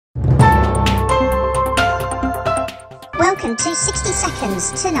Welcome to 60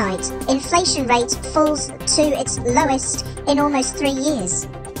 Seconds. Tonight, inflation rate falls to its lowest in almost 3 years.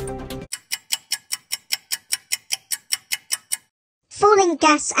 Falling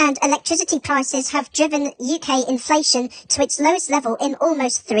gas and electricity prices have driven UK inflation to its lowest level in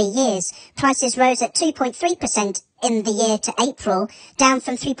almost 3 years. Prices rose at 2.3% in the year to April, down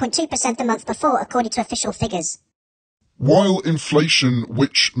from 3.2% the month before, according to official figures. While inflation,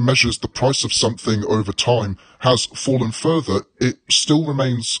 which measures the price of something over time, has fallen further, it still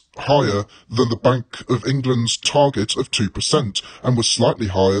remains higher than the Bank of England's target of 2% and was slightly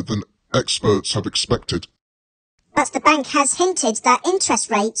higher than experts have expected. But the bank has hinted that interest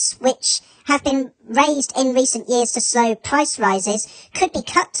rates, which have been raised in recent years to slow price rises, could be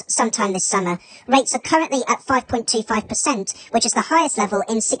cut sometime this summer. Rates are currently at 5.25%, which is the highest level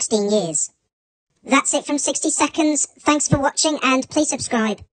in 16 years. That's it from 60 Seconds. Thanks for watching and please subscribe.